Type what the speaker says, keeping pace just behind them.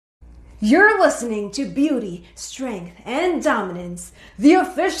You're listening to Beauty, Strength, and Dominance, the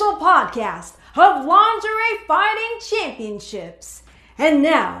official podcast of Lingerie Fighting Championships. And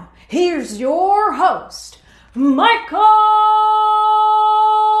now, here's your host, Michael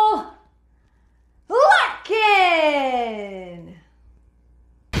Latkin.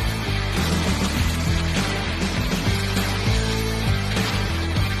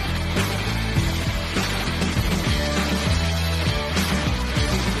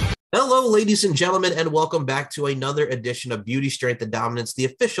 Hello, ladies and gentlemen, and welcome back to another edition of Beauty, Strength, and Dominance, the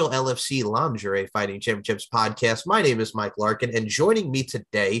official LFC Lingerie Fighting Championships podcast. My name is Mike Larkin, and joining me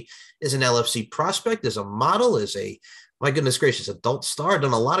today is an LFC prospect, is a model, is a, my goodness gracious, adult star,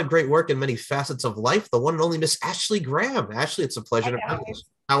 done a lot of great work in many facets of life, the one and only Miss Ashley Graham. Ashley, it's a pleasure to have you.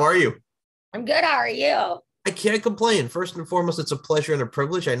 How are you? I'm good. How are you? I can't complain. First and foremost, it's a pleasure and a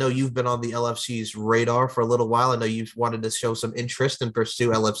privilege. I know you've been on the LFC's radar for a little while. I know you've wanted to show some interest and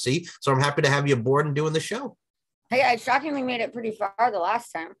pursue LFC. So I'm happy to have you aboard and doing the show. Hey, I shockingly made it pretty far the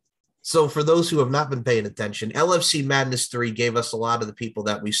last time. So for those who have not been paying attention, LFC Madness 3 gave us a lot of the people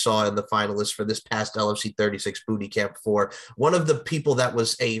that we saw in the finalists for this past LFC 36 Booty Camp 4. One of the people that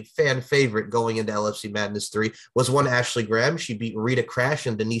was a fan favorite going into LFC Madness 3 was one Ashley Graham. She beat Rita Crash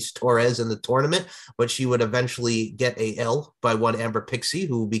and Denise Torres in the tournament, but she would eventually get a L by one Amber Pixie,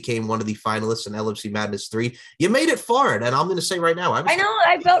 who became one of the finalists in LFC Madness 3. You made it far, and I'm going to say right now, I know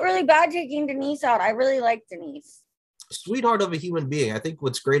I felt really bad taking Denise out. I really like Denise. Sweetheart of a human being. I think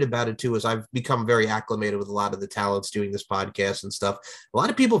what's great about it too is I've become very acclimated with a lot of the talents doing this podcast and stuff. A lot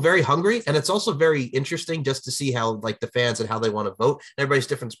of people very hungry, and it's also very interesting just to see how like the fans and how they want to vote. Everybody's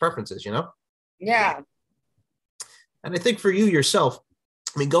different preferences, you know? Yeah. And I think for you yourself,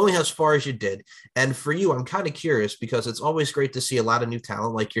 I mean, going as far as you did, and for you, I'm kind of curious because it's always great to see a lot of new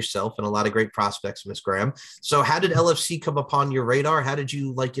talent like yourself and a lot of great prospects, Miss Graham. So how did LFC come upon your radar? How did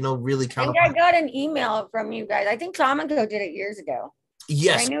you really kind of... I got an email from you guys. I think Tomiko did it years ago.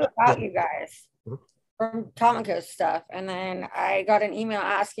 Yes. I knew about you guys from Tomiko's stuff. And then I got an email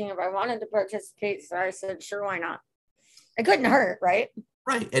asking if I wanted to participate. So I said, sure, why not? It couldn't hurt, right?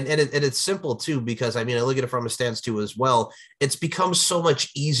 Right. And it's simple, too, because, I mean, I look at it from a stance, too, as well. It's become so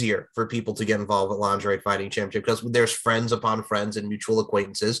much easier for people to get involved with Lingerie Fighting Championship because there's friends upon friends and mutual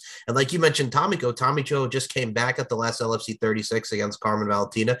acquaintances. And like you mentioned, Tomiko just came back at the last LFC 36 against Carmen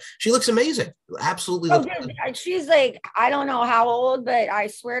Valentina. She looks amazing. Absolutely. She's like, I don't know how old, but I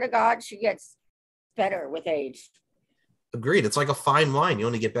swear to God, she gets better with age. Agreed. It's like a fine wine. You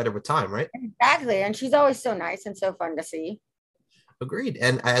only get better with time, right? Exactly. And she's always so nice and so fun to see. Agreed.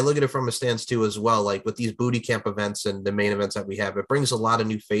 And I look at it from a stance too as well, like with these booty camp events and the main events that we have, it brings a lot of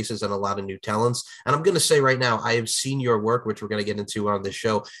new faces and a lot of new talents. And I'm going to say right now, I have seen your work, which we're going to get into on this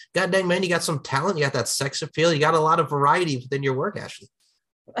show. God dang, man, you got some talent. You got that sex appeal. You got a lot of variety within your work, Ashley.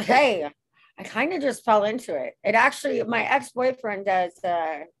 Hey, I kind of just fell into it. It actually, my ex-boyfriend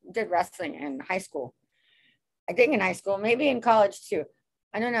did wrestling in high school. I think in high school, maybe in college too.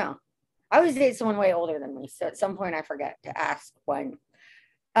 I don't know. I always date someone way older than me. So at some point I forget to ask when.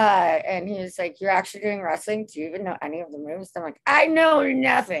 And he was like, you're actually doing wrestling? Do you even know any of the moves? I'm like, I know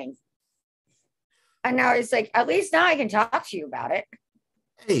nothing. And now he's like, at least now I can talk to you about it.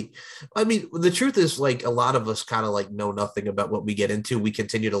 Hey, I mean, the truth is like a lot of us kind of like know nothing about what we get into. We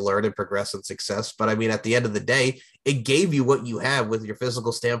continue to learn and progress in success. But I mean, at the end of the day, it gave you what you have with your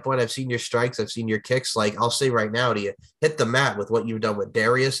physical standpoint. I've seen your strikes. I've seen your kicks. Like I'll say right now to you, hit the mat with what you've done with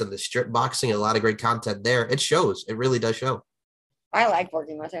Darius and the strip boxing and a lot of great content there. It shows. It really does show. I like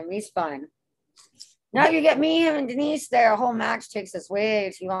working with him. He's fun. Now you get me, him, and Denise there. A whole match takes us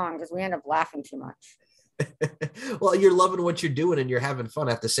way too long because we end up laughing too much. Well, you're loving what you're doing and you're having fun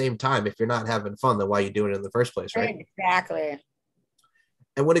at the same time. If you're not having fun, then why are you doing it in the first place, right? Exactly.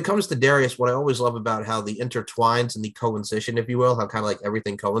 And when it comes to Darius, what I always love about how the intertwines and the coincision, if you will, how kind of like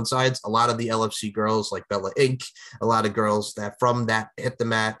everything coincides. A lot of the LFC girls like Bella Inc., a lot of girls that from that hit the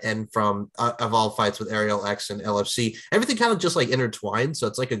mat and from Evolve Fights with Ariel X and LFC, everything kind of just like intertwined. So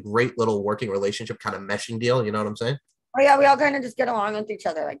it's like a great little working relationship kind of meshing deal. You know what I'm saying? Oh yeah, we all kind of just get along with each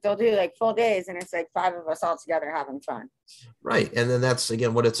other. Like they'll do like full days and it's like 5 of us all together having fun. Right. And then that's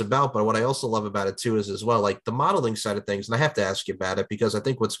again what it's about. But what I also love about it too is as well, like the modeling side of things. And I have to ask you about it because I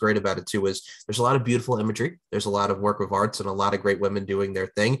think what's great about it too is there's a lot of beautiful imagery. There's a lot of work of arts and a lot of great women doing their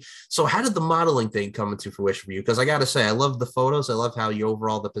thing. So how did the modeling thing come into fruition for you? Because I got to say, I love the photos. I love how you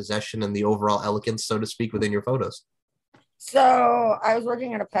overall the possession and the overall elegance, so to speak, within your photos. So I was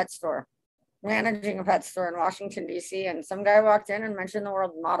working at a pet store, managing a pet store in Washington, D.C. And some guy walked in and mentioned the word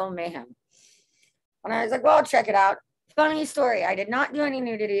model mayhem. And I was like, well, I'll check it out. Funny story. I did not do any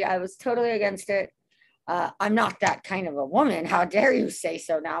nudity. I was totally against it. I'm not that kind of a woman. How dare you say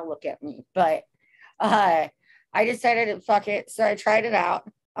so? Now look at me. But I decided to fuck it. So I tried it out.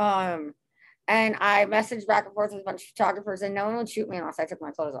 And I messaged back and forth with a bunch of photographers, and no one would shoot me unless I took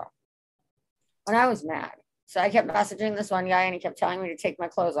my clothes off. And I was mad. So I kept messaging this one guy, and he kept telling me to take my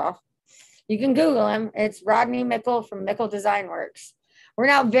clothes off. You can Google him. It's Rodney Mickle from Mickle Design Works. We're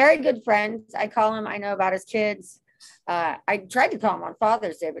now very good friends. I call him. I know about his kids. I tried to call him on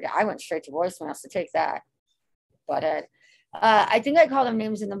Father's Day, but I went straight to voicemail, so take that. But I think I called him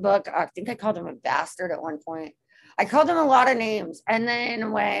names in the book. I think I called him a bastard at one point. I called him a lot of names. And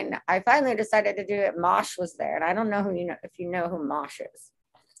then when I finally decided to do it, Mosh was there. And I don't know if you know who Mosh is.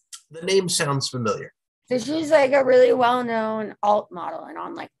 The name sounds familiar. So she's like a really well-known alt model, and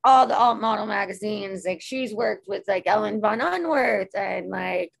on like all the alt model magazines, like she's worked with like Ellen Von Unworth and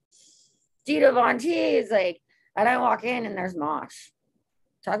like Dita Von Teese, like, and I walk in and there's Mosh.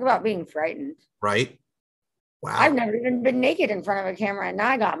 Talk about being frightened. Right. Wow. I've never even been naked in front of a camera, and now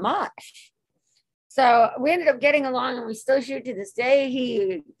I got Mosh. So we ended up getting along, and we still shoot to this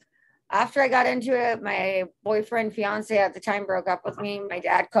day. After I got into it, my boyfriend, fiance at the time broke up with me. My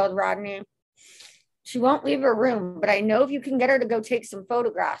dad called Rodney. She won't leave her room, but I know if you can get her to go take some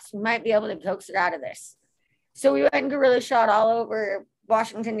photographs, we might be able to coax her out of this. So we went and guerrilla shot all over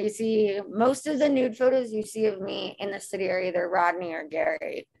Washington, D.C. Most of the nude photos you see of me in the city are either Rodney or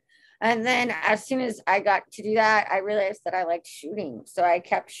Gary. And then as soon as I got to do that, I realized that I liked shooting. So I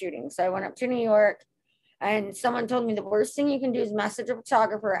kept shooting. So I went up to New York, and someone told me the worst thing you can do is message a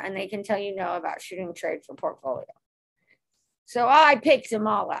photographer, and they can tell you no about shooting trade for portfolio. So I picked them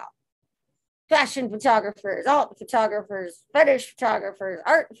all out. Fashion photographers, alt photographers, fetish photographers,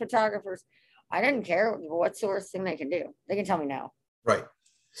 art photographers. I didn't care what's the worst thing they can do. They can tell me no. Right.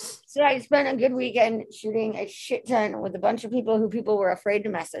 So I spent a good weekend shooting a shit ton with a bunch of people who people were afraid to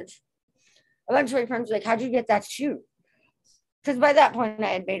message. A bunch of my friends were like, how'd you get that shoot? Because by that point,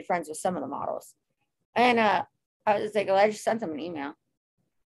 I had made friends with some of the models. And I was like, well, I just sent them an email.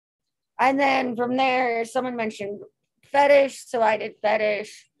 And then from there, someone mentioned fetish. So I did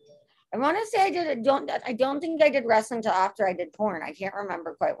fetish. I want to say I don't think I did wrestling until after I did porn. I can't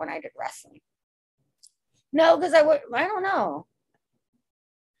remember quite when I did wrestling. No, because I don't know.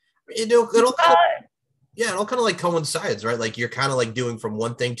 It all kind of like coincides, right? Like you're kind of like doing from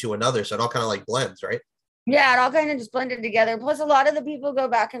one thing to another. So it all kind of like blends, right? Yeah, it all kind of just blended together. Plus a lot of the people go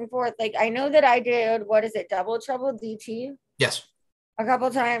back and forth. Like I know that I did, Double Trouble DT? Yes. A couple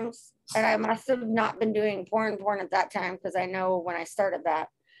times. And I must have not been doing porn at that time, because I know when I started that.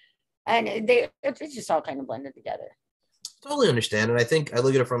 And it's just all kind of blended together. Totally understand. And I think I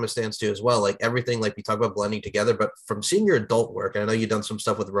look at it from a stance too as well. Like everything, like we talk about blending together, but from seeing your adult work, and I know you've done some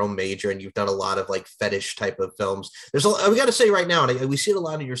stuff with Rome Major, and you've done a lot of like fetish type of films. We got to say right now, and we see it a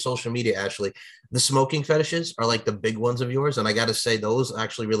lot in your social media, Ashley, the smoking fetishes are like the big ones of yours. And I got to say those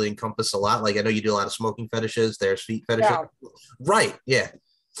actually really encompass a lot. Like I know you do a lot of smoking fetishes. There's feet fetishes. Yeah. Right. Yeah.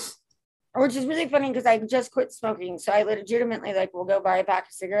 Which is really funny because I just quit smoking. So I legitimately will go buy a pack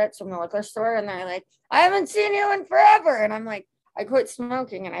of cigarettes from the liquor store, and they're like, I haven't seen you in forever. And I'm like, I quit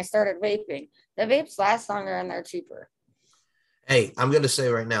smoking and I started vaping. The vapes last longer and they're cheaper. Hey, I'm going to say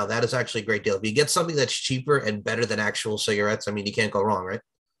right now, that is actually a great deal. If you get something that's cheaper and better than actual cigarettes, I mean, you can't go wrong, right?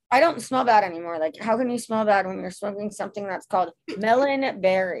 I don't smell bad anymore. Like, how can you smell bad when you're smoking something that's called melon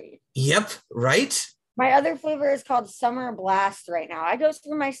berry? Yep. Right. My other flavor is called Summer Blast right now. I go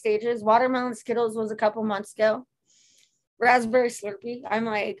through my stages. Watermelon Skittles was a couple months ago. Raspberry Slurpee. I'm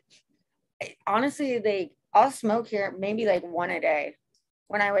like, honestly, I'll smoke here maybe like one a day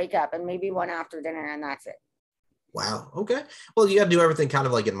when I wake up, and maybe one after dinner, and that's it. Wow. Okay. Well, you got to do everything kind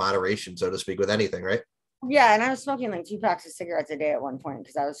of like in moderation, so to speak, with anything, right? Yeah, and I was smoking like 2 packs of cigarettes a day at one point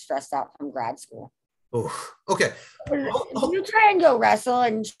because I was stressed out from grad school. Oh, okay. You try and go wrestle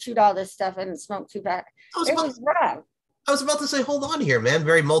and shoot all this stuff and smoke 2 packs. It was rough. I was about to say, hold on here, man.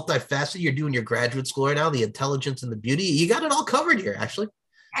 Very multifaceted. You're doing your graduate school right now, the intelligence and the beauty. You got it all covered here, Ashley.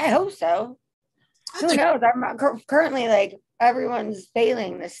 I hope so. Who knows? I'm currently everyone's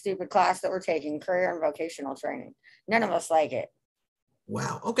failing this stupid class that we're taking, career and vocational training. None of us like it.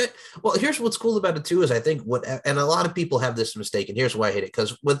 Wow. Okay. Well, here's what's cool about it too, is I think and a lot of people have this mistake, and here's why I hate it.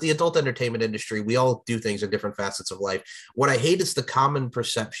 Because with the adult entertainment industry, we all do things in different facets of life. What I hate is the common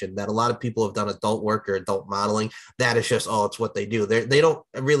perception that a lot of people have done adult work or adult modeling. That is just, it's what they do. They don't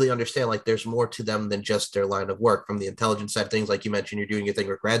really understand, like, there's more to them than just their line of work. From the intelligence side of things, like you mentioned, you're doing your thing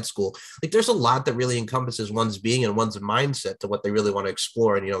with grad school. Like, there's a lot that really encompasses one's being and one's mindset to what they really want to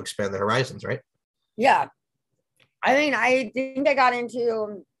explore and, expand their horizons, right? Yeah. I mean, I think I got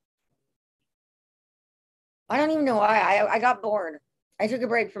into, I don't even know why. I got bored. I took a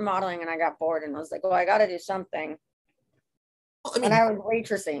break from modeling and I got bored and was like, well, I got to do something. Well, And I was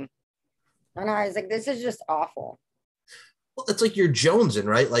waitressing. And I was like, this is just awful. Well, it's like you're jonesing,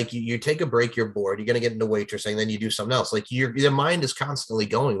 right? Like you take a break, you're bored, you're going to get into waitressing, then you do something else. Like your mind is constantly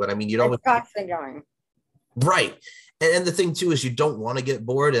going, but I mean, you don't. It's constantly going. Right. And the thing too is you don't want to get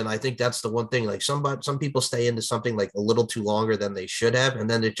bored. And I think that's the one thing, like some people stay into something like a little too longer than they should have. And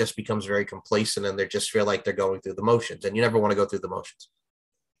then it just becomes very complacent and they just feel like they're going through the motions, and you never want to go through the motions.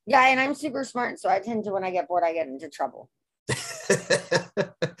 Yeah. And I'm super smart. So I tend to, when I get bored, I get into trouble.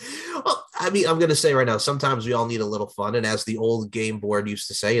 Well, I mean, I'm going to say right now, sometimes we all need a little fun. And as the old game board used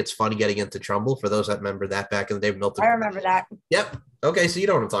to say, it's funny getting into trouble. For those that remember that back in the day, Milton. I remember that. Yep. Okay, so you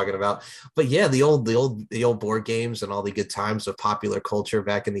know what I'm talking about. But yeah, the old board games and all the good times of popular culture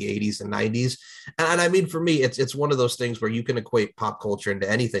back in the 80s and 90s. And I mean, for me, it's one of those things where you can equate pop culture into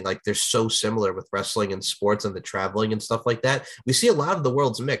anything. Like they're so similar with wrestling and sports and the traveling and stuff like that. We see a lot of the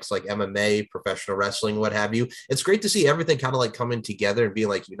world's mix, like MMA, professional wrestling, what have you. It's great to see everything kind of like coming together and being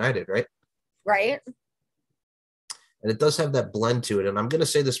like united, right? Right. And it does have that blend to it. And I'm going to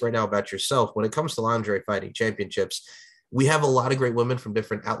say this right now about yourself. When it comes to lingerie fighting championships, we have a lot of great women from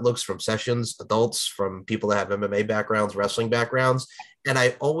different outlooks, from sessions, adults, from people that have MMA backgrounds, wrestling backgrounds. And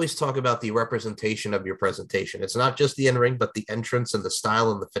I always talk about the representation of your presentation. It's not just the in-ring, but the entrance and the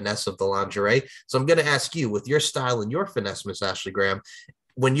style and the finesse of the lingerie. So I'm going to ask you, with your style and your finesse, Miss Ashley Graham,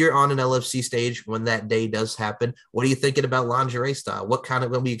 when you're on an LFC stage, when that day does happen, what are you thinking about lingerie style? What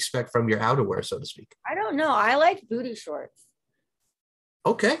we expect from your outerwear, so to speak? I don't know. I like booty shorts.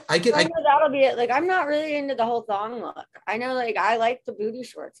 Okay. I know that'll be it. Like, I'm not really into the whole thong look. I know, like, I like the booty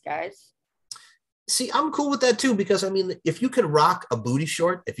shorts, guys. See, I'm cool with that too, because I mean, if you could rock a booty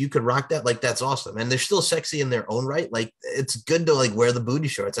short, if you could rock that, like, that's awesome. And they're still sexy in their own right. Like, it's good to like wear the booty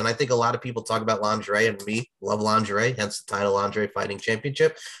shorts. And I think a lot of people talk about lingerie, and me love lingerie, hence the title Lingerie Fighting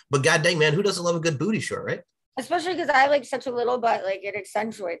Championship. But god dang, man, who doesn't love a good booty short, right? Especially because I like such a little butt, like it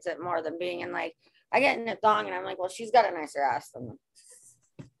accentuates it more than being in, like, I get in a thong and I'm like, well, she's got a nicer ass than me.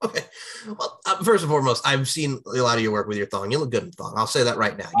 Okay. Well, first and foremost, I've seen a lot of your work with your thong. You look good in thong. I'll say that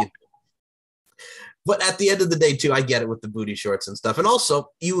right now. But at the end of the day, too, I get it with the booty shorts and stuff. And also,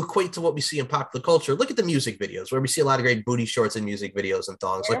 you equate to what we see in popular culture. Look at the music videos, where we see a lot of great booty shorts in music videos and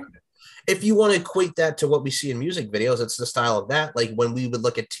thongs. Yeah. Like, if you want to equate that to what we see in music videos, it's the style of that. Like when we would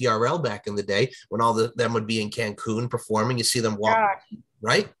look at TRL back in the day, when all them would be in Cancun performing, you see them walk,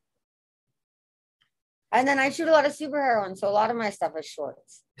 right? And then I shoot a lot of superheroines, so a lot of my stuff is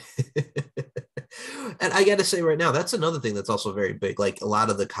shorts. And I got to say right now, that's another thing that's also very big. Like a lot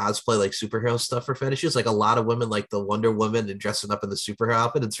of the cosplay, like superhero stuff for fetishes, like a lot of women like the Wonder Woman and dressing up in the superhero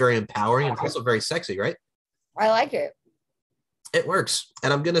outfit. It's very empowering. And it's also very sexy, right? I like it. It works.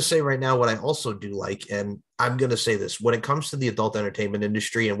 And I'm going to say right now what I also do like, and I'm going to say this, when it comes to the adult entertainment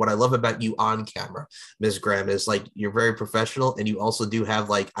industry, and what I love about you on camera, Ms. Graham, is like you're very professional, and you also do have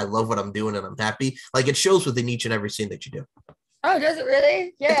like, I love what I'm doing and I'm happy. Like it shows within each and every scene that you do. Oh, does it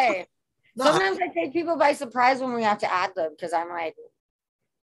really? Yay. Sometimes I take people by surprise when we have to ad lib, because I'm like,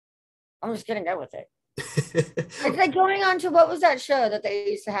 I'm just going to go with it. It's like going on to, what was that show that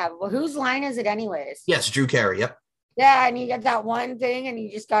they used to have? Well, whose line is it anyways? Yes, Drew Carey. Yep. Yeah, and you get that one thing and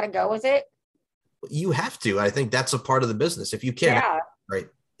you just got to go with it. You have to. I think that's a part of the business. If you can't, right?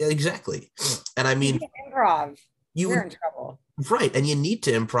 Exactly. And I mean, improv. You're in trouble. Right. And you need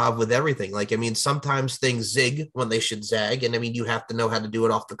to improv with everything. Like, I mean, sometimes things zig when they should zag. And I mean, you have to know how to do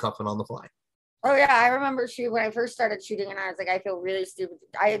it off the cuff and on the fly. Oh, yeah. I remember when I first started shooting, and I was like, I feel really stupid.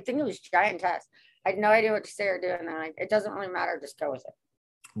 I think it was Giantess. I had no idea what to say or do. And then like, it doesn't really matter. Just go with it.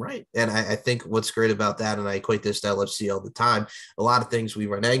 Right. And I think what's great about that, and I equate this to LFC all the time, a lot of things, we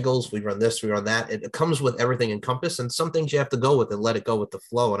run angles, we run this, we run that. It comes with everything encompassed, and some things you have to go with and let it go with the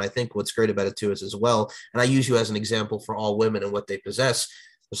flow. And I think what's great about it too is as well, and I use you as an example for all women and what they possess,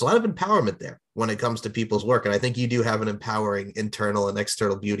 there's a lot of empowerment there when it comes to people's work. And I think you do have an empowering internal and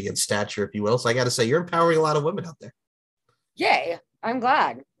external beauty and stature, if you will. So I got to say, you're empowering a lot of women out there. Yay. I'm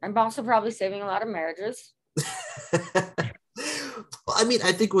glad. I'm also probably saving a lot of marriages. Well, I mean,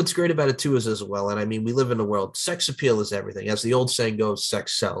 I think what's great about it too is as well, and I mean, we live in a world, sex appeal is everything. As the old saying goes,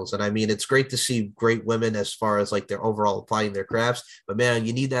 sex sells. And I mean, it's great to see great women as far as like their overall applying their crafts, but man,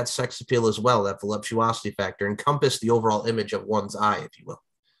 you need that sex appeal as well, that voluptuosity factor, encompass the overall image of one's eye, if you will.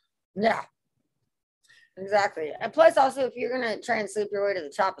 Yeah. Exactly. And plus also, if you're going to try and sleep your way to the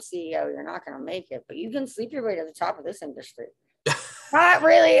top of CEO, you're not going to make it, but you can sleep your way to the top of this industry. Not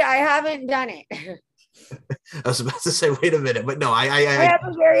really. I haven't done it. I was about to say, wait a minute, but no, I have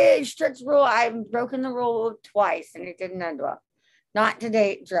a very strict rule. I've broken the rule twice, and it didn't end well. Not to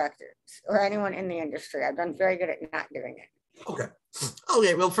date directors or anyone in the industry. I've done very good at not doing it. Okay.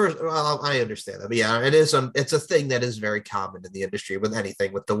 Okay, well, I understand that, but yeah, it is. It's a thing that is very common in the industry with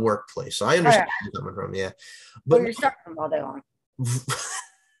anything with the workplace. So I Oh, understand yeah. where you're coming from. Yeah, Well, but you're stuck with them all day long.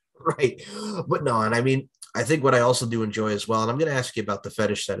 right, but no, and I mean, I think what I also do enjoy as well, and I'm going to ask you about the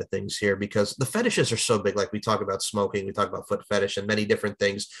fetish side of things here because the fetishes are so big. Like we talk about smoking, we talk about foot fetish, and many different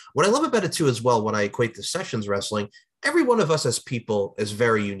things. What I love about it too, as well, when I equate to sessions wrestling, every one of us as people is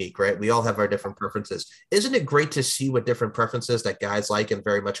very unique, right? We all have our different preferences. Isn't it great to see what different preferences that guys like and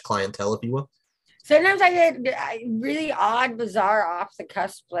very much clientele, if you will? Sometimes I get really odd, bizarre, off the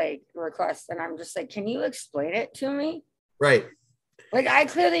cusp like requests, and I'm just like, can you explain it to me? Right. Like, I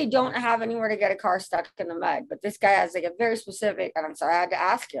clearly don't have anywhere to get a car stuck in the mud, but this guy has like a very specific, and I'm sorry, I had to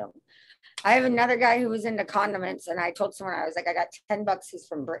ask him. I have another guy who was into condiments, and I told someone, I was like, I got $10. He's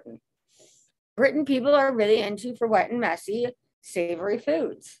from Britain. Britain people are really into, for wet and messy, savory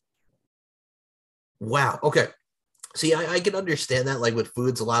foods. Wow. Okay. See, I can understand that. Like with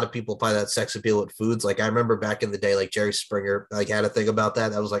foods, a lot of people apply that sex appeal with foods. Like I remember back in the day, like Jerry Springer, like had a thing about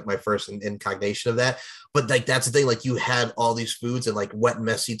that. That was like my first incognation of that. But like that's the thing. Like you had all these foods and like wet,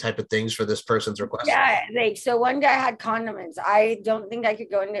 messy type of things for this person's request. Yeah, like so one guy had condiments. I don't think I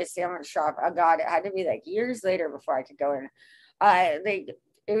could go into a sandwich shop. Oh God, it had to be like years later before I could go in. Like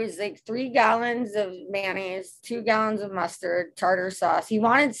it was like 3 gallons of mayonnaise, 2 gallons of mustard, tartar sauce. He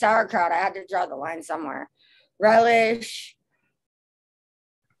wanted sauerkraut. I had to draw the line somewhere. Relish.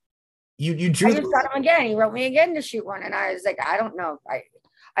 You drew. I just got him again. He wrote me again to shoot one, and I was like, I don't know.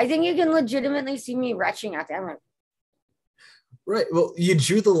 I think you can legitimately see me retching at them. Right. Well, you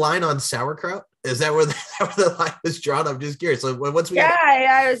drew the line on sauerkraut. Is that where the line was drawn? I'm just curious. So once we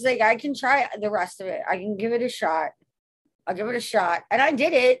I was like, I can try the rest of it. I can give it a shot. I'll give it a shot, and I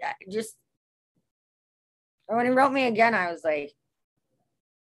did it. Just when he wrote me again, I was like,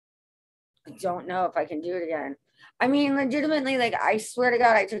 I don't know if I can do it again. I mean, legitimately, like, I swear to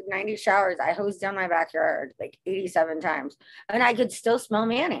God, I took 90 showers. I hosed down my backyard like 87 times, and I could still smell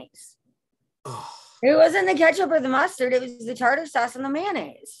mayonnaise. Oh. It wasn't the ketchup or the mustard. It was the tartar sauce and the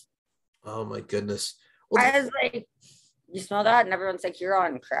mayonnaise. Oh, my goodness. Well, I was like, you smell that? And everyone's like, you're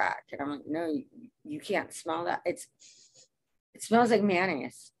on crack. And I'm like, no, you can't smell that. It smells like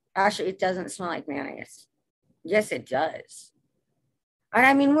mayonnaise. Actually, it doesn't smell like mayonnaise. Yes, it does. And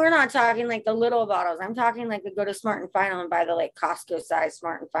I mean, we're not talking like the little bottles. I'm talking like to go to Smart and Final and buy the like Costco size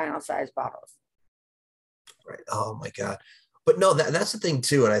Smart and Final size bottles. Right. Oh my God. But no, that's the thing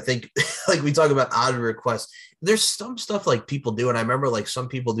too. And I think like we talk about odd requests, there's some stuff like people do. And I remember like some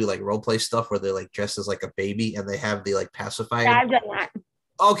people do like role play stuff where they're like dressed as like a baby and they have the like pacifier. Yeah, I've done that.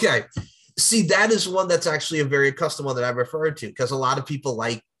 Okay. See, that is one that's actually a very custom one that I've referred to because a lot of people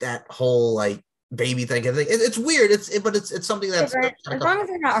like that whole like baby thing. It's weird. But it's something that's as long as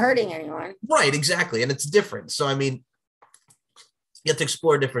they're not hurting anyone. Right, exactly. And it's different. So I mean, you have to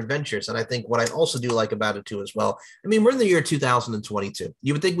explore different ventures. And I think what I also do like about it too as well. I mean, we're in the year 2022.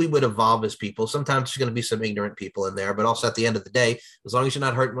 You would think we would evolve as people. Sometimes there's going to be some ignorant people in there, but also at the end of the day, as long as you're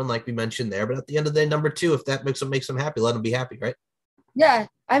not hurting one, like we mentioned there, but at the end of the day, number 2, if that makes them happy, let them be happy, right? Yeah.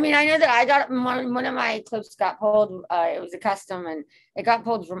 I mean, I know that I got one of my clips got pulled. It was a custom and it got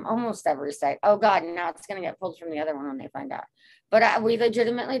pulled from almost every site. Oh God, now it's going to get pulled from the other one when they find out. But we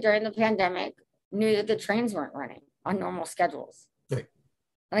legitimately during the pandemic knew that the trains weren't running on normal schedules. Right.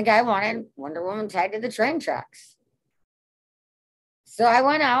 And the guy wanted Wonder Woman tied to the train tracks. So I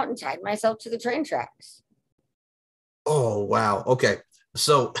went out and tied myself to the train tracks. Oh, wow. Okay.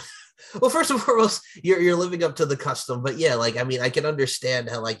 So well, first and foremost, you're living up to the custom, but yeah, like I mean, I can understand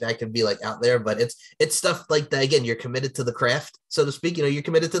how like that can be like out there, but it's stuff like that. Again, you're committed to the craft, so to speak. You know, you're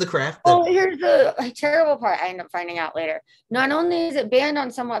committed to the craft. Oh, here's the terrible part. I end up finding out later. Not only is it banned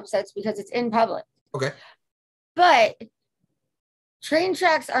on some websites because it's in public, okay, but train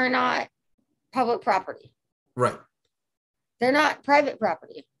tracks are not public property. Right. They're not private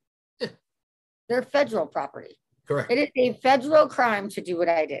property. Yeah. They're federal property. Correct. It is a federal crime to do what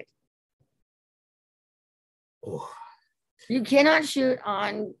I did. Oh. You cannot shoot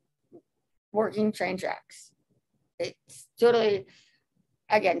on working train tracks. It's totally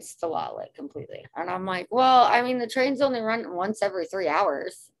against the law, like completely. And I'm like, well, I mean, the trains only run once every 3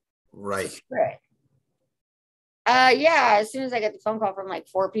 hours. Right. Right. Yeah, as soon as I get the phone call from like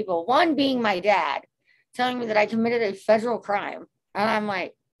 4 people, one being my dad, telling me that I committed a federal crime. And I'm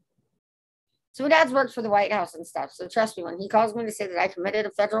like, so my dad's worked for the White House and stuff. So trust me, when he calls me to say that I committed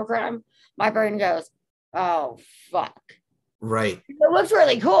a federal crime, my brain goes, oh, fuck. Right. It looks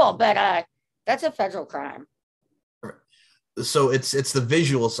really cool, but that's a federal crime. So it's the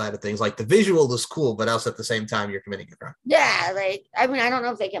visual side of things. Like the visual is cool, but also at the same time, you're committing a crime. Yeah, like, I mean, I don't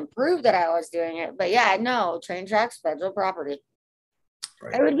know if they can prove that I was doing it, but yeah, no, train tracks, federal property.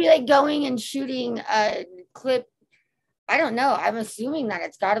 Right. It would be like going and shooting a clip. I don't know. I'm assuming that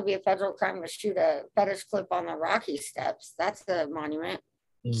it's got to be a federal crime to shoot a fetish clip on the Rocky Steps. That's the monument.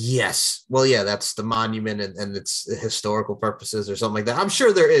 Yes. Well, yeah, that's the monument and it's historical purposes or something like that. I'm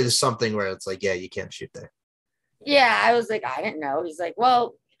sure there is something where it's like, yeah, you can't shoot there. Yeah, I was like, I didn't know. He's like,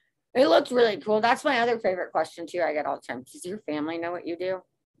 well, it looked really cool. That's my other favorite question too. I get all the time. Does your family know what you do?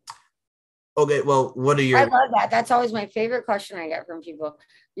 Okay, well, what are I your love that. That's always my favorite question I get from people.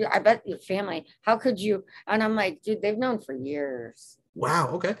 I bet your family, how could you? And I'm like, dude, they've known for years. wow,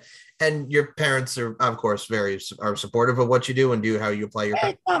 okay. And your parents are, of course, are supportive of what you do and do how you apply your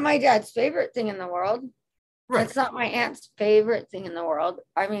It's not my dad's favorite thing in the world. right. It's not my aunt's favorite thing in the world.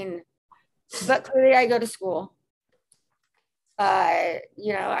 I mean, but clearly I go to school. I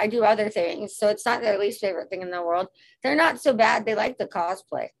do other things. So it's not their least favorite thing in the world. They're not so bad. They like the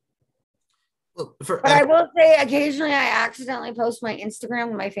cosplay. Well, But I will say occasionally I accidentally post my Instagram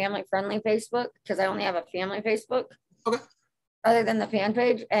to my family friendly Facebook because I only have a family Facebook. Okay. Other than the fan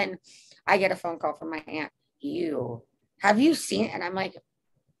page. And I get a phone call from my aunt. Have you seen it? And I'm like,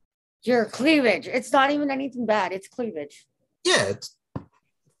 your cleavage. It's not even anything bad. It's cleavage. Yeah.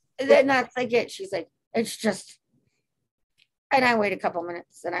 And then that's like it. She's like, it's just, and I wait a couple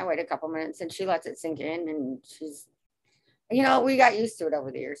minutes and she lets it sink in and she's, we got used to it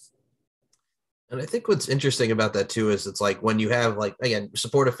over the years. And I think what's interesting about that too is it's like when you have like, again,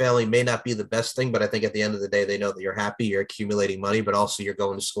 supportive family may not be the best thing, but I think at the end of the day, they know that you're happy, you're accumulating money, but also you're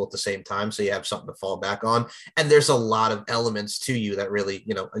going to school at the same time. So you have something to fall back on. And there's a lot of elements to you that really,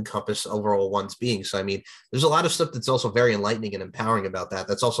 encompass overall one's being. So, I mean, there's a lot of stuff that's also very enlightening and empowering about that.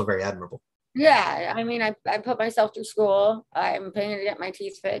 That's also very admirable. Yeah. I mean, I put myself through school. I'm paying to get my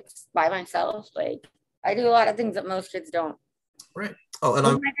teeth fixed by myself. Like I do a lot of things that most kids don't. Right. Oh, and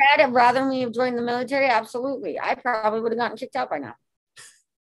would my dad have rather me have joined the military? Absolutely. I probably would have gotten kicked out by now.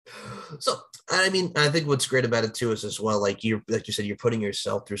 So, I mean, I think what's great about it too is as well, like you said, you're putting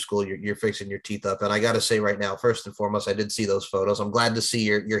yourself through school, you're fixing your teeth up. And I got to say right now, first and foremost, I did see those photos. I'm glad to see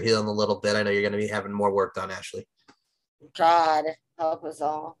you're healing a little bit. I know you're going to be having more work done, Ashley. God help us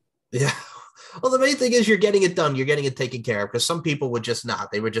all. Yeah. Well, the main thing is you're getting it done. You're getting it taken care of because some people would just not.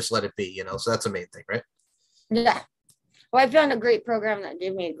 They would just let it be, so that's the main thing, right? Yeah. Well, I found a great program that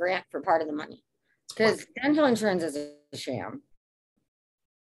gave me a grant for part of the money because dental insurance is a sham.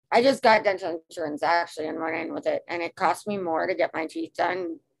 I just got dental insurance actually and went in with it, and it cost me more to get my teeth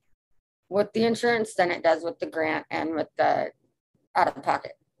done with the insurance than it does with the grant and with the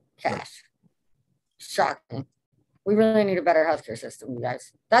out-of-pocket cash. Shocking. We really need a better healthcare system, you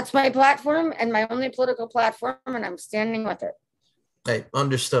guys. That's my platform and my only political platform, and I'm standing with it. I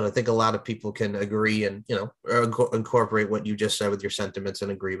understood. I think a lot of people can agree and, incorporate what you just said with your sentiments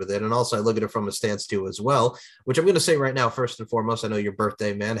and agree with it. And also I look at it from a stance too as well, which I'm going to say right now, first and foremost, I know your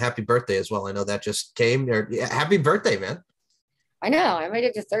birthday, man. Happy birthday as well. I know that just came. Happy birthday, man. I know. I made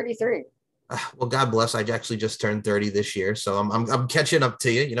it to 33. Well, God bless. I actually just turned 30 this year. So I'm catching up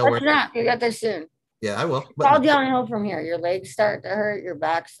to you. You got there soon. Yeah, I will. It's all downhill from here. Your legs start to hurt. Your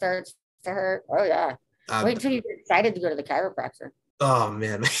back starts to hurt. Oh, yeah. Wait till you get excited to go to the chiropractor. Oh,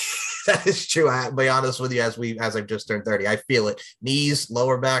 man. That is true. I'll be honest with you, as I've just turned 30, I feel it. Knees,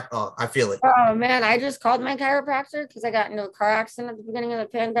 lower back. Oh, I feel it. Oh, man. I just called my chiropractor because I got into a car accident at the beginning of the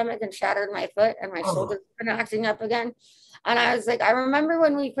pandemic and shattered my foot and my shoulder's been acting up again. And I was like, I remember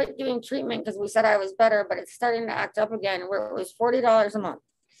when we quit doing treatment because we said I was better, but it's starting to act up again where it was $40 a month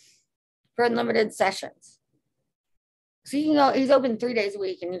for unlimited sessions. So you can go, he's open 3 days a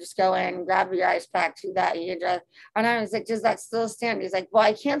week and you just go in, grab your ice pack, do that. And I was like, does that still stand? He's like, well,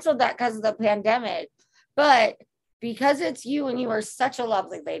 I canceled that because of the pandemic, but because it's you and you are such a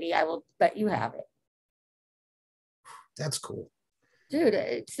lovely lady, I will let you have it. That's cool. Dude,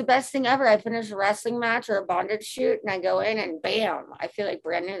 it's the best thing ever. I finish a wrestling match or a bondage shoot and I go in and bam, I feel like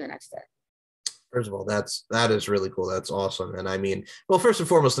brand new the next day. First of all, that is really cool. That's awesome. And I mean, well, first and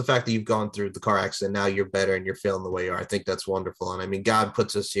foremost, the fact that you've gone through the car accident, now you're better and you're feeling the way you are. I think that's wonderful. And I mean, God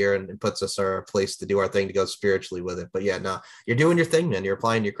puts us here and puts us our place to do our thing, to go spiritually with it. But yeah, no, you're doing your thing, man. You're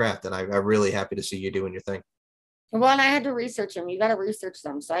applying your craft. And I'm really happy to see you doing your thing. Well, and I had to research them. You got to research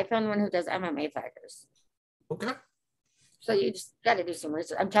them. So I found one who does MMA fighters. Okay. So you just got to do some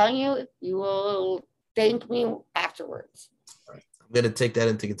research. I'm telling you, you will thank me afterwards. I'm going to take that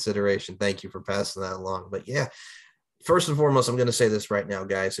into consideration. Thank you for passing that along. But yeah, First and foremost, I'm going to say this right now,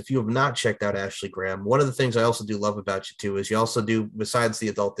 guys. If you have not checked out Ashley Graham, one of the things I also do love about you too is you also do, besides the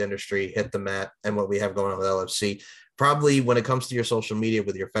adult industry, hit the mat and what we have going on with LFC. Probably when it comes to your social media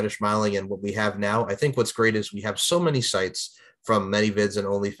with your fetish modeling and what we have now, I think what's great is we have so many sites from ManyVids and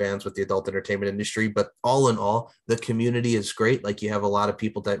OnlyFans with the adult entertainment industry. But all in all, the community is great. Like you have a lot of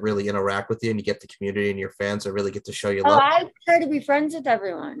people that really interact with you, and you get the community and your fans that really get to show you love. I try to be friends with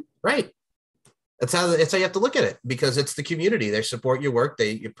everyone. Right. That's how you have to look at it, because it's the community. They support your work.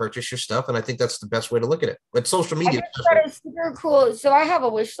 You purchase your stuff. And I think that's the best way to look at it. But social media. That is super cool. So I have a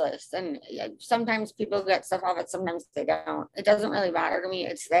wish list, and sometimes people get stuff off it. Sometimes they don't. It doesn't really matter to me.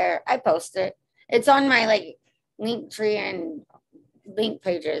 It's there. I post it. It's on my like Linktree and link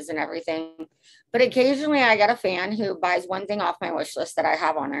pages and everything. But occasionally I get a fan who buys one thing off my wish list that I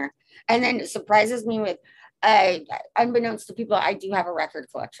have on her. And then it surprises me with, unbeknownst to people, I do have a record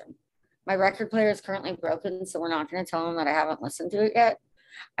collection. My record player is currently broken, so we're not going to tell them that I haven't listened to it yet.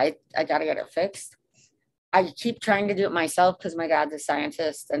 I got to get it fixed. I keep trying to do it myself because my dad's a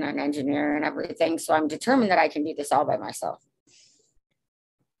scientist and an engineer and everything. So I'm determined that I can do this all by myself.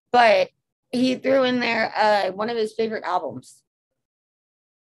 But he threw in there one of his favorite albums.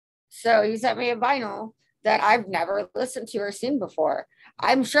 So he sent me a vinyl that I've never listened to or seen before.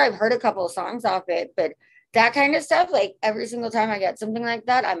 I'm sure I've heard a couple of songs off it, but that kind of stuff, like every single time I get something like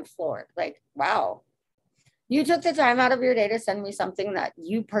that, I'm floored. Like, wow, you took the time out of your day to send me something that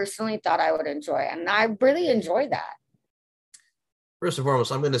you personally thought I would enjoy. And I really enjoy that. First and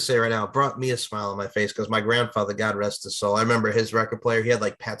foremost, I'm going to say right now, it brought me a smile on my face because my grandfather, God rest his soul, I remember his record player. He had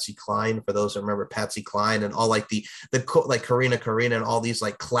like Patsy Cline, for those who remember Patsy Cline, and all like the like Karina and all these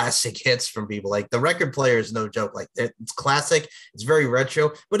like classic hits from people. Like the record player is no joke. Like it's classic. It's very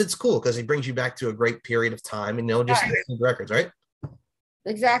retro, but it's cool because he brings you back to a great period of time, and just records, right?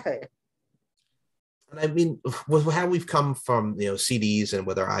 Exactly. And I mean, with how we've come from, CDs and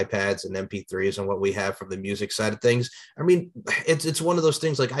with our iPads and MP3s and what we have from the music side of things, I mean, it's one of those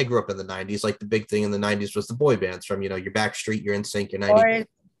things. Like I grew up in the 90s. Like the big thing in the 90s was the boy bands from, your Backstreet, your NSYNC, your 90s.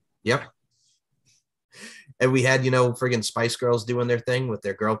 Yep. And we had, friggin' Spice Girls doing their thing with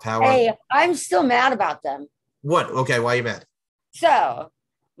their girl power. Hey, I'm still mad about them. What? Okay, why are you mad? So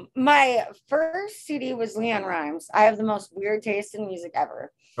my first CD was LeAnn Rimes. I have the most weird taste in music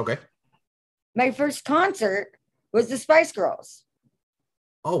ever. Okay. My first concert was the Spice Girls.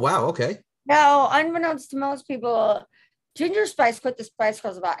 Oh, wow. Okay. Now, unbeknownst to most people, Ginger Spice quit the Spice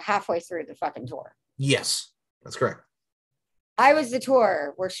Girls about halfway through the fucking tour. Yes, that's correct. I was the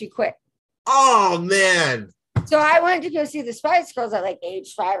tour where she quit. Oh, man. So I went to go see the Spice Girls at like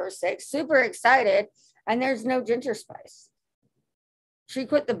age 5 or 6, super excited. And there's no Ginger Spice. She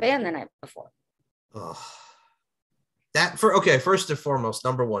quit the band the night before. Oh. First and foremost,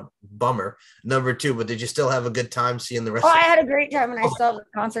 number one, bummer. Number two, but did you still have a good time seeing the rest? Oh, I had a great time, and I still have the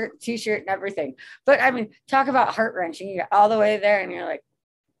concert t-shirt and everything. But I mean, talk about heart-wrenching. You get all the way there and you're like,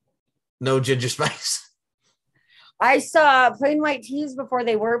 no Ginger Spice. I saw Plain White T's before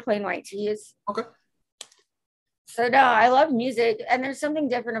they were Plain White T's. Okay. So no, I love music, and there's something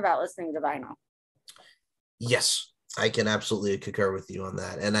different about listening to vinyl. Yes. I can absolutely concur with you on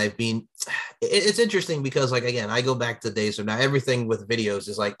that. And I've been, it's interesting because, like, again, I go back to the days of now, everything with videos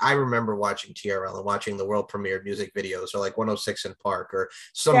is like, I remember watching TRL and watching the world premiere music videos, or like 106 in Park or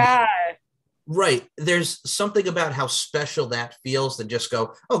some. Yeah. Right. There's something about how special that feels than just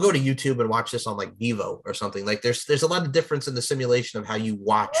go to YouTube and watch this on like Vivo or something. Like there's a lot of difference in the simulation of how you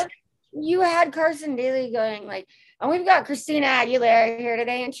watch. You had Carson Daly going like, and we've got Christina Aguilera here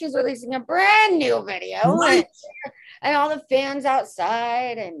today, and she's releasing a brand new video. Right. And all the fans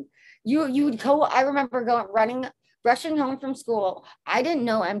outside, and you would go. I remember rushing home from school. I didn't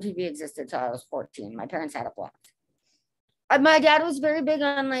know MTV existed till I was 14. My parents had it blocked. My dad was very big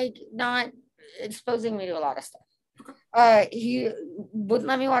on like not exposing me to a lot of stuff. He wouldn't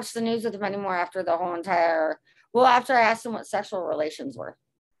let me watch the news with him anymore after after I asked him what sexual relations were.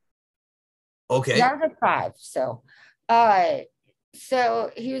 Okay. I was like 5.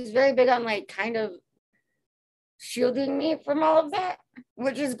 So he was very big on like kind of shielding me from all of that,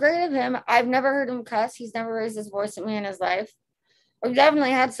 which is great of him. I've never heard him cuss. He's never raised his voice at me in his life. We've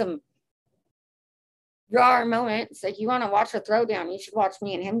definitely had some raw moments. Like, you want to watch a throwdown, you should watch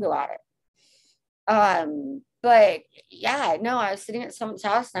me and him go at it. But yeah, no, I was sitting at someone's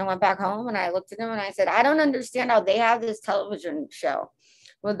house and I went back home and I looked at him and I said, I don't understand how they have this television show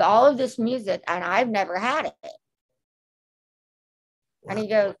with all of this music and I've never had it. Wow. And he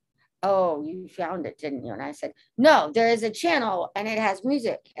goes, oh, you found it, didn't you? And I said, no, there is a channel and it has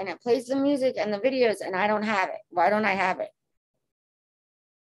music and it plays the music and the videos and I don't have it. Why don't I have it?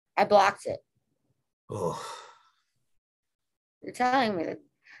 I blocked it. Oh. You're telling me that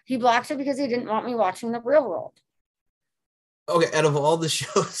he blocked it because he didn't want me watching The Real World. Okay, out of all the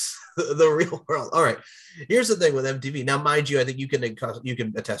shows, the Real World. All right, here's the thing with MTV. Now, mind you, I think you can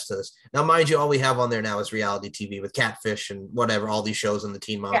attest to this. Now, mind you, all we have on there now is reality TV with Catfish and whatever, all these shows and the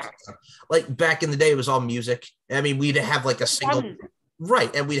Teen Moms. Yeah. Like back in the day, it was all music. I mean, we'd have like a single,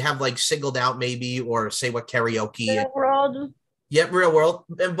 right, and we'd have like singled out maybe or say what karaoke. Real World. Yep, Real World.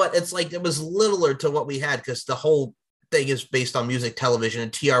 But it's like it was littler to what we had because the whole thing is based on music television,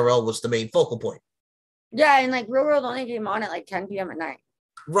 and TRL was the main focal point. Yeah, and like Real World only came on at like 10 p.m. at night.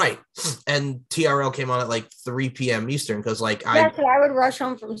 Right. And TRL came on at like 3 p.m. Eastern because like so I would rush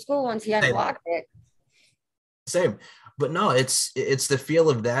home from school once he unblocked it. Same. But no, it's the feel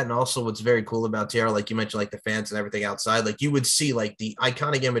of that. And also what's very cool about TRL, like you mentioned, like the fans and everything outside, like you would see like the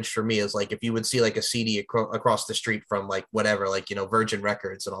iconic image for me is like if you would see like a CD across the street from like whatever, like, you know, Virgin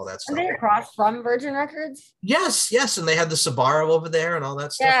Records and all that stuff. Are they across from Virgin Records? Yes. And they had the Sbarro over there and all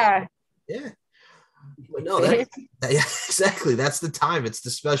that stuff. Yeah. But no, yeah, exactly. That's the time. It's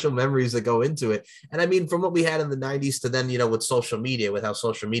the special memories that go into it. And I mean, from what we had in the 90s to then, you know, with social media, with how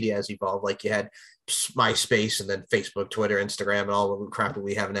social media has evolved, like you had MySpace and then Facebook, Twitter, Instagram, and all the crap that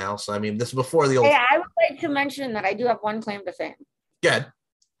we have now. So, I mean, this is before the old. Yeah, I would like to mention that I do have one claim to fame. Good.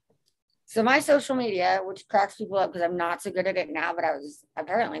 So my social media, which cracks people up because I'm not so good at it now, but I was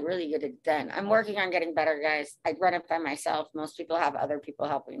apparently really good at it then. I'm working on getting better, guys. I run it by myself. Most people have other people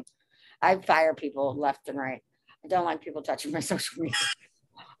helping. I fire people left and right. I don't like people touching my social media.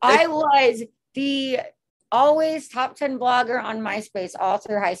 I was the always top 10 blogger on MySpace all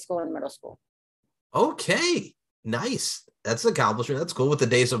through high school and middle school. Okay, nice. That's an accomplishment. That's cool with the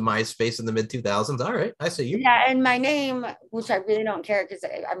days of MySpace in the mid 2000s. All right, I see you. Yeah, and my name, which I really don't care because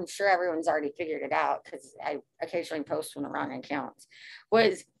I'm sure everyone's already figured it out because I occasionally post from the wrong accounts,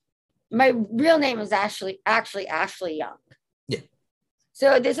 was my real name is actually Ashley Young. Yeah.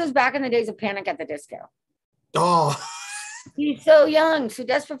 So this was back in the days of Panic at the Disco. Oh. He's so young, so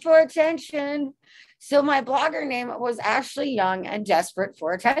desperate for attention. So my blogger name was Ashley Young and Desperate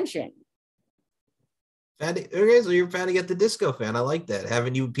for Attention. Okay, so you're a Panic at the Disco fan. I like that.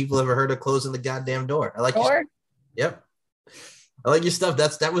 Haven't you people ever heard of Closing the Goddamn Door? I like your. Yep. I like your stuff.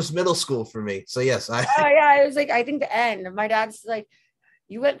 That was middle school for me. So yes, Oh yeah, it was like I think the end. My dad's like,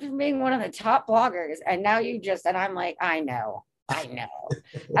 you went from being one of the top bloggers, and now you just. And I'm like, I know.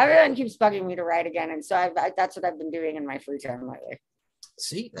 Everyone keeps bugging me to write again, and so that's what I've been doing in my free time lately.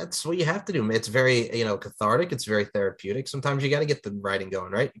 See, that's what you have to do. It's very, you know, cathartic. It's very therapeutic. Sometimes you got to get the writing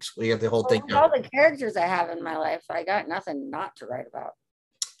going, right? You got the whole thing. All the characters I have in my life, I got nothing not to write about.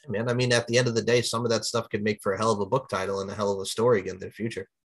 Man, I mean, at the end of the day, some of that stuff could make for a hell of a book title and a hell of a story in the future.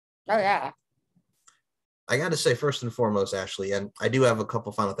 Oh yeah. I got to say, first and foremost, Ashley, and I do have a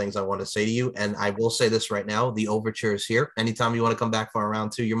couple final things I want to say to you. And I will say this right now: the overture is here. Anytime you want to come back for a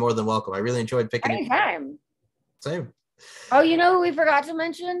round two, you're more than welcome. I really enjoyed picking. Anytime. Same. Oh, you know who we forgot to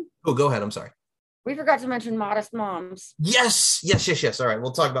mention? Oh, go ahead. I'm sorry. We forgot to mention Modest Moms. Yes. All right.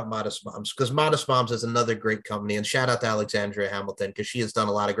 We'll talk about Modest Moms because Modest Moms is another great company. And shout out to Alexandria Hamilton because she has done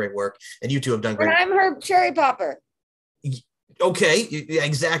a lot of great work. And you two have done great. And I'm her cherry popper. Okay,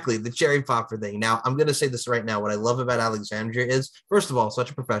 exactly. The cherry popper thing. Now, I'm going to say this right now. What I love about Alexandria is, first of all,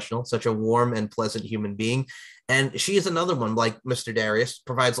 such a professional, such a warm and pleasant human being. And she is another one, like Mr. Darius,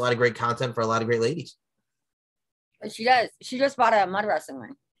 provides a lot of great content for a lot of great ladies. She does. She just bought a mud wrestling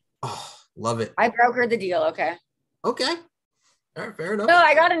ring. Oh, love it. I brokered the deal. Okay. All right, fair enough. No,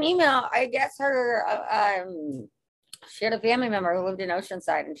 I got an email. I guess her, she had a family member who lived in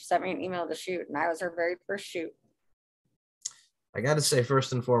Oceanside and she sent me an email to shoot. And I was her very first shoot. I got to say,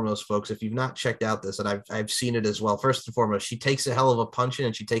 first and foremost, folks, if you've not checked out this, and I've seen it as well, first and foremost, she takes a hell of a punching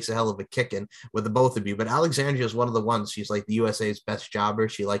and she takes a hell of a kicking with the both of you. But Alexandria is one of the ones. She's like the USA's best jobber.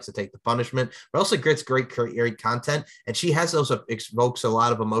 She likes to take the punishment, but also gets great content. And she has those, evokes a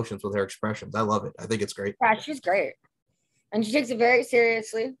lot of emotions with her expressions. I love it. I think it's great. Yeah, she's great. And she takes it very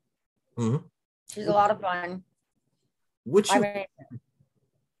seriously. Mm-hmm. She's a lot of fun.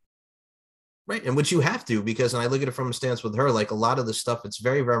 Right. And which you have to, because when I look at it from a stance with her, like a lot of the stuff, it's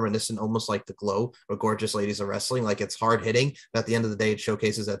very reminiscent, almost like The Glow or Gorgeous Ladies of Wrestling. Like it's hard hitting, but at the end of the day, it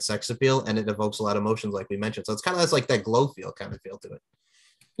showcases that sex appeal and it evokes a lot of emotions, like we mentioned. So it's kind of has like that Glow feel kind of feel to it.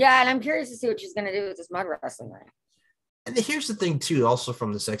 Yeah. And I'm curious to see what she's going to do with this mud wrestling ring. And here's the thing too, also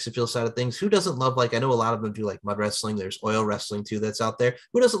from the sex appeal side of things, who doesn't love, like, I know a lot of them do like mud wrestling. There's oil wrestling too that's out there.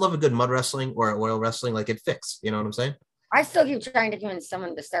 Who doesn't love a good mud wrestling or oil wrestling? Like it fits, you know what I'm saying? I still keep trying to convince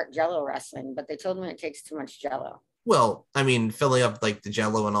someone to start Jello wrestling, but they told me it takes too much Jello. Well, I mean, filling up like the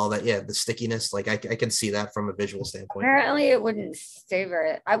Jello and all that. Yeah, the stickiness. Like I can see that from a visual standpoint. Apparently, it wouldn't stay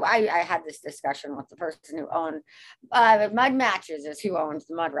very. I had this discussion with the person who owned Mud Matches, is who owns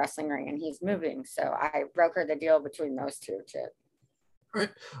the Mud Wrestling Ring, and he's moving. So I brokered the deal between those two too. All right.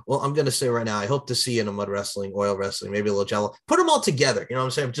 Well, I'm going to say right now, I hope to see you in a mud wrestling, oil wrestling, maybe a little Jello. Put them all together. You know what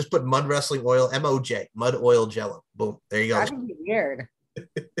I'm saying? Just put mud wrestling, oil, MOJ, mud, oil, Jello. Boom. There you go. That would be weird.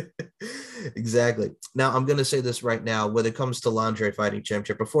 Exactly. Now, I'm going to say this right now. When it comes to Lingerie Fighting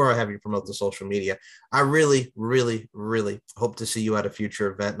Championship, before I have you promote the social media, I really, really, really hope to see you at a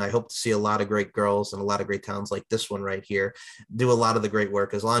future event. And I hope to see a lot of great girls and a lot of great towns like this one right here do a lot of the great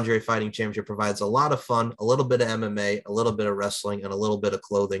work, as Lingerie Fighting Championship provides a lot of fun, a little bit of MMA, a little bit of wrestling, and a little bit of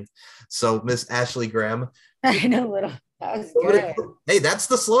clothing. So, Miss Ashley Graham. I know, little. That was good. Hey, that's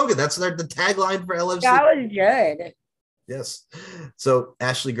the slogan. That's the tagline for LFC. That was good. Yes. So,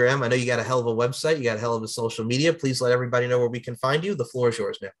 Ashley Graham, I know you got a hell of a website. You got a hell of a social media. Please let everybody know where we can find you. The floor is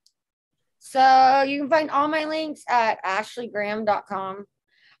yours, man. So you can find all my links at ashleygraham.com.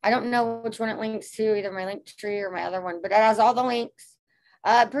 I don't know which one it links to, either my link tree or my other one, but it has all the links.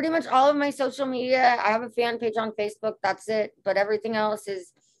 Pretty much all of my social media. I have a fan page on Facebook. That's it. But everything else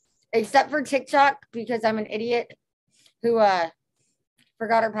is, except for TikTok, because I'm an idiot who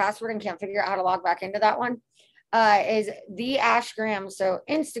forgot her password and can't figure out how to log back into that one. Is the Ash Graham. So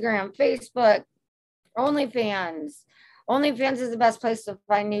Instagram, Facebook, OnlyFans. OnlyFans is the best place to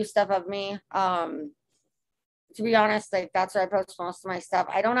find new stuff of me. To be honest, like that's where I post most of my stuff.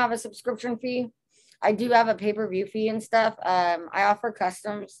 I don't have a subscription fee. I do have a pay-per-view fee and stuff. I offer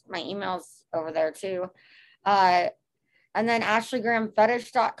customs. My email's over there too. And then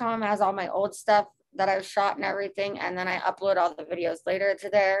AshleyGrahamFetish.com has all my old stuff that I've shot and everything. And then I upload all the videos later to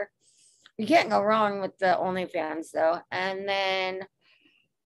there. You can't go wrong with the OnlyFans though. And then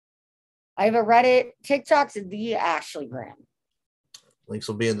I have a Reddit. TikTok's the Ashley Graham. Links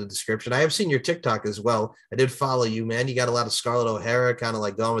will be in the description. I have seen your TikTok as well. I did follow you, man. You got a lot of Scarlett O'Hara, kind of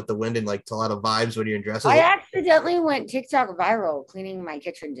like Gone with the Wind, and like a lot of vibes when you're in dresses. I accidentally went TikTok viral cleaning my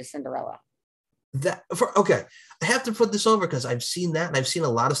kitchen to Cinderella. Okay, I have to put this over because I've seen that, and I've seen a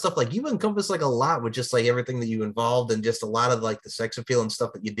lot of stuff. Like you encompass like a lot with just like everything that you involved, and just a lot of like the sex appeal and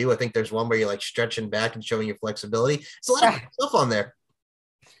stuff that you do. I think there's one where you're like stretching back and showing your flexibility. It's a lot of stuff on there.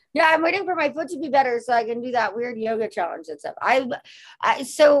 Yeah, I'm waiting for my foot to be better so I can do that weird yoga challenge and stuff.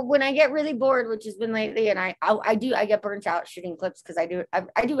 So when I get really bored, which has been lately, and I get burnt out shooting clips because I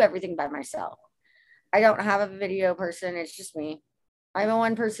do everything by myself. I don't have a video person. It's just me. I'm a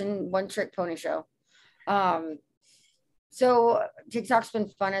one person, one trick pony show. So TikTok's been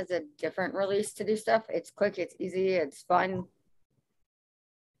fun as a different release to do stuff. It's quick, it's easy, it's fun.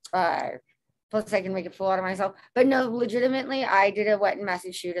 Plus I can make a fool out of myself. But no, legitimately, I did a wet and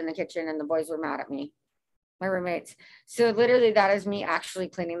messy shoot in the kitchen and the boys were mad at me, my roommates. So literally that is me actually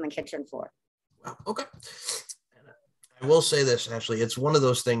cleaning the kitchen floor. Wow. Okay. I will say this, Ashley, it's one of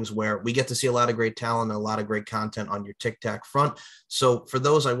those things where we get to see a lot of great talent and a lot of great content on your TikTok front. So for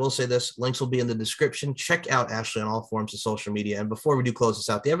those, I will say this, links will be in the description. Check out Ashley on all forms of social media. And before we do close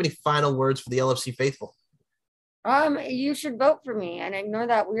this out, do you have any final words for the LFC faithful? You should vote for me and ignore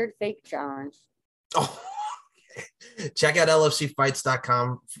that weird fake challenge. Oh, okay. Check out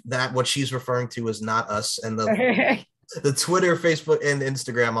LFCfights.com. That what she's referring to is not us. And the Twitter, Facebook, and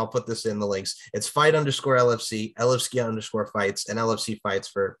Instagram, I'll put this in the links. It's fight_LFC, LFC_fights, and LFC fights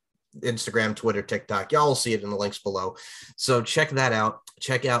for Instagram, Twitter, TikTok. Y'all will see it in the links below. So check that out.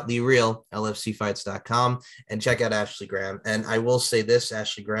 Check out the real LFCfights.com and check out Ashley Graham. And I will say this,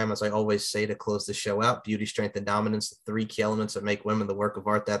 Ashley Graham, as I always say to close the show out, beauty, strength, and dominance, the three key elements that make women the work of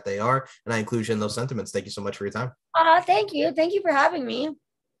art that they are. And I include you in those sentiments. Thank you so much for your time. Thank you. Thank you for having me.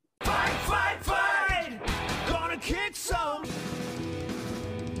 Fight, fight, fight.